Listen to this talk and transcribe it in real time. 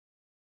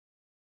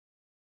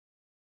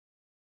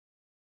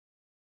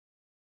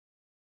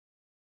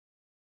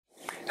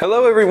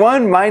Hello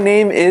everyone, my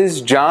name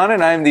is John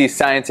and I'm the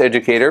science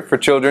educator for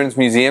Children's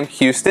Museum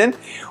Houston.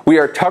 We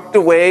are tucked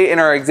away in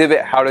our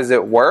exhibit, How Does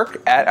It Work?,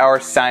 at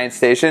our science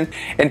station.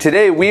 And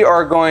today we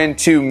are going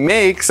to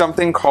make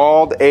something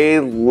called a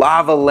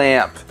lava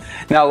lamp.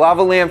 Now,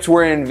 lava lamps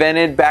were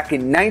invented back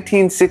in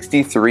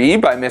 1963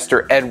 by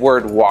Mr.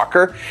 Edward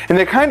Walker, and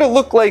they kind of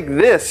look like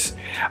this.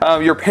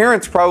 Your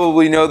parents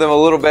probably know them a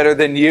little better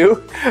than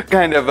you,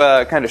 kind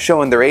of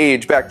showing their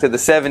age back to the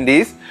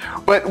 70s.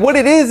 But what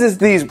it is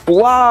these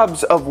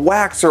blobs of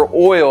wax or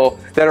oil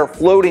that are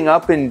floating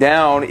up and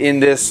down in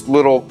this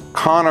little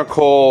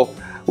conical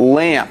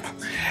lamp.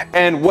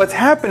 And what's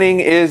happening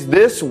is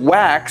this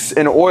wax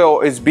and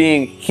oil is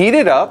being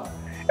heated up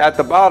at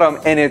the bottom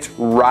and it's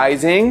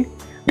rising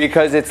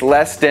because it's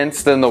less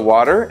dense than the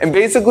water. And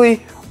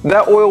basically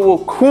that oil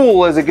will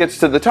cool as it gets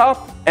to the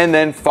top and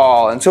then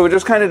fall. And so it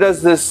just kind of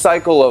does this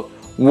cycle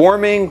of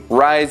warming,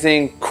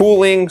 rising,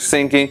 cooling,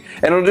 sinking,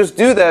 and it'll just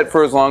do that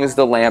for as long as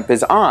the lamp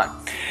is on.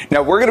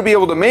 Now we're going to be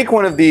able to make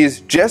one of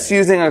these just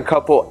using a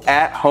couple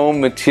at-home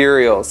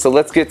materials. So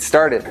let's get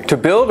started. To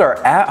build our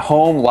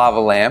at-home lava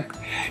lamp,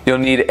 you'll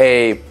need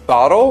a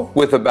bottle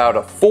with about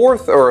a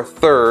fourth or a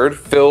third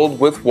filled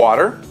with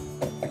water.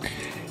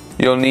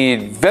 You'll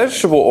need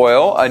vegetable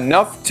oil,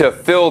 enough to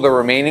fill the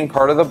remaining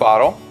part of the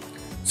bottle.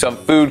 Some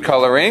food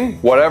coloring,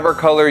 whatever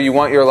color you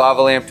want your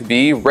lava lamp to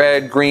be,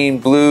 red, green,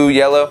 blue,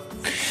 yellow.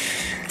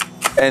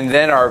 And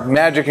then our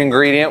magic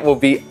ingredient will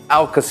be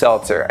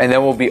Alka-Seltzer, and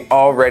then we'll be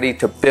all ready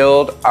to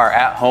build our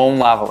at-home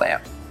lava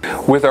lamp.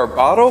 With our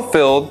bottle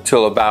filled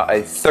till about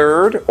a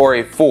third or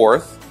a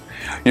fourth,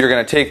 you're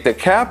going to take the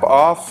cap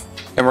off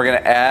and we're going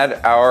to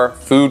add our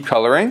food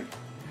coloring.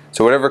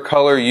 So whatever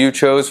color you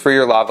chose for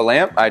your lava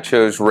lamp, I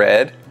chose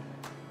red.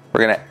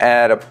 We're going to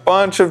add a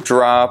bunch of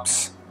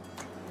drops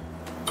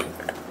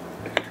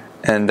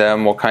and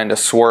then we'll kind of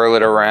swirl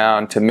it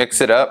around to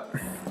mix it up.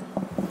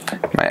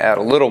 Might add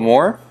a little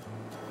more.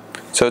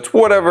 So it's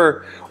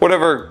whatever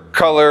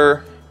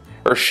color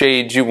or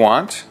shade you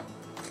want.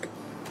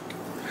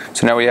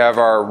 So now we have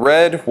our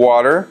red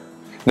water.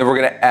 Then we're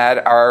going to add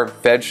our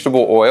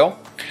vegetable oil.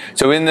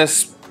 So in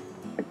this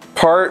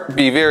part,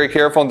 be very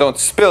careful and don't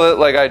spill it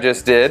like I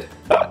just did.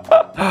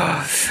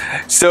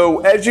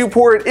 So as you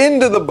pour it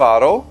into the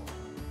bottle,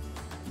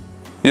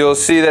 you'll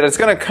see that it's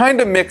going to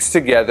kind of mix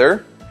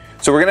together.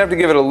 So we're going to have to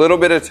give it a little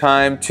bit of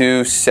time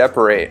to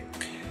separate.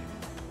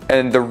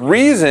 And the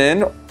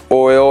reason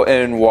oil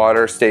and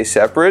water stay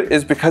separate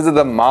is because of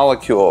the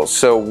molecules.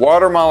 So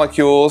water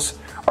molecules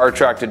are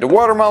attracted to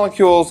water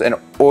molecules and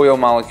oil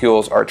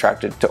molecules are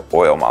attracted to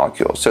oil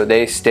molecules. So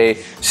they stay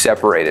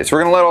separated. So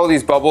we're going to let all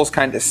these bubbles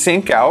kind of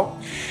sink out.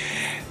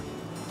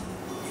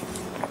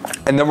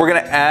 And then we're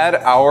going to add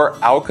our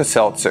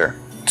Alka-Seltzer.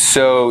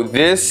 So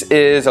this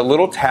is a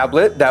little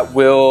tablet that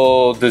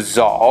will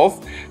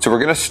dissolve. So we're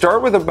going to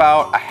start with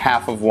about a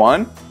half of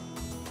one.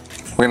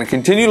 We're going to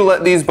continue to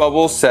let these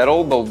bubbles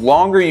settle. The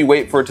longer you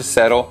wait for it to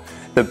settle,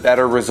 the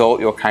better result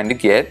you'll kind of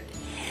get.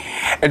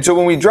 And so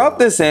when we drop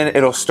this in,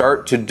 it'll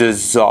start to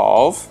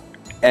dissolve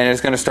and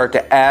it's going to start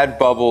to add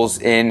bubbles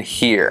in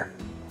here.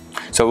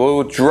 So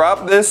we'll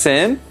drop this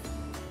in.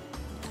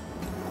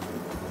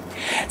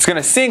 It's going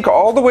to sink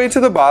all the way to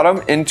the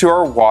bottom into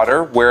our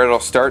water where it'll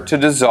start to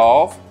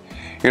dissolve.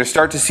 You're going to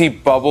start to see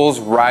bubbles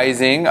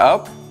rising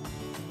up.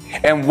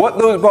 And what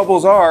those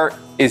bubbles are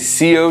is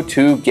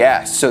CO2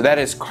 gas. So that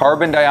is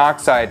carbon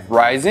dioxide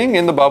rising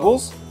in the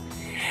bubbles.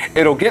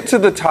 It'll get to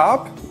the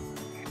top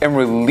and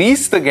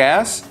release the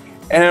gas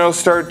and it'll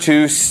start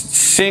to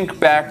sink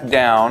back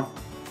down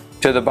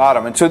to the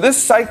bottom. And so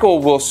this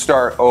cycle will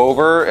start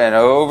over and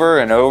over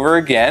and over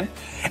again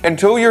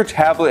until your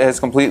tablet has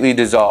completely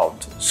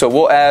dissolved. So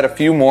we'll add a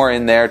few more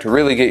in there to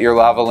really get your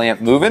lava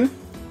lamp moving.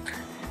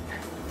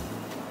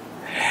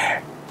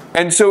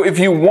 And so if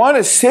you want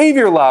to save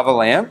your lava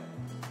lamp,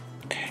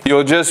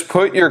 you'll just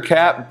put your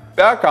cap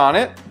back on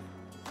it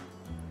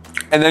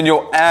and then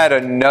you'll add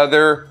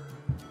another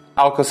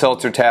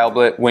Alka-Seltzer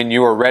tablet when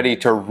you are ready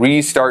to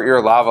restart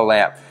your lava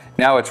lamp.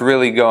 Now it's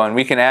really going.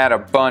 We can add a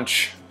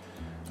bunch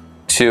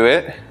to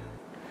it,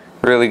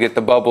 really get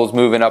the bubbles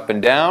moving up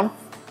and down.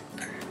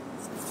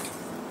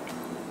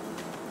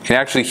 You can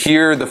actually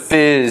hear the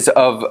fizz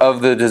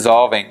of the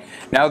dissolving.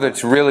 Now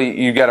that's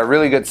really, you got a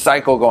really good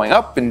cycle going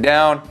up and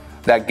down.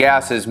 That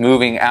gas is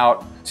moving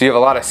out. So you have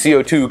a lot of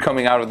CO2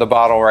 coming out of the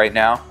bottle right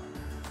now.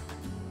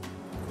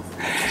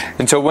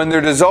 And so when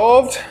they're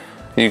dissolved,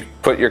 you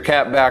put your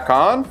cap back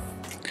on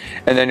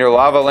and then your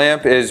lava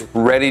lamp is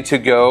ready to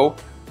go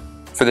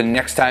for the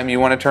next time you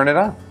want to turn it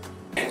on.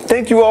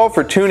 Thank you all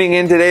for tuning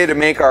in today to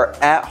make our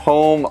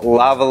at-home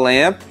lava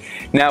lamp.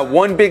 Now,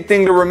 one big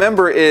thing to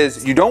remember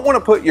is you don't want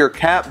to put your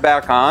cap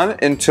back on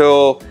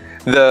until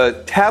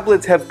the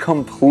tablets have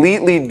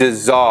completely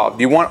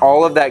dissolved. You want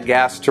all of that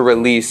gas to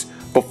release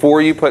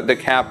before you put the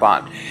cap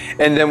on.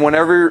 And then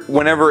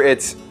whenever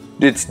it's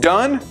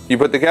done, you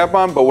put the cap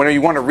on, but whenever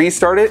you want to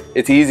restart it,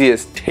 it's easy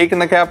as taking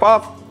the cap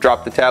off,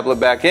 drop the tablet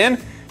back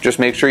in, just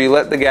make sure you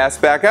let the gas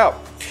back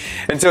out.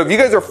 And so if you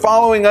guys are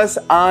following us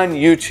on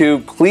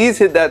YouTube, please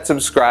hit that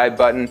subscribe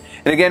button.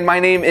 And again, my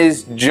name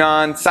is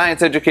John,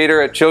 science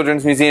educator at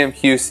Children's Museum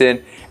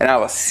Houston, and I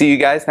will see you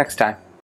guys next time.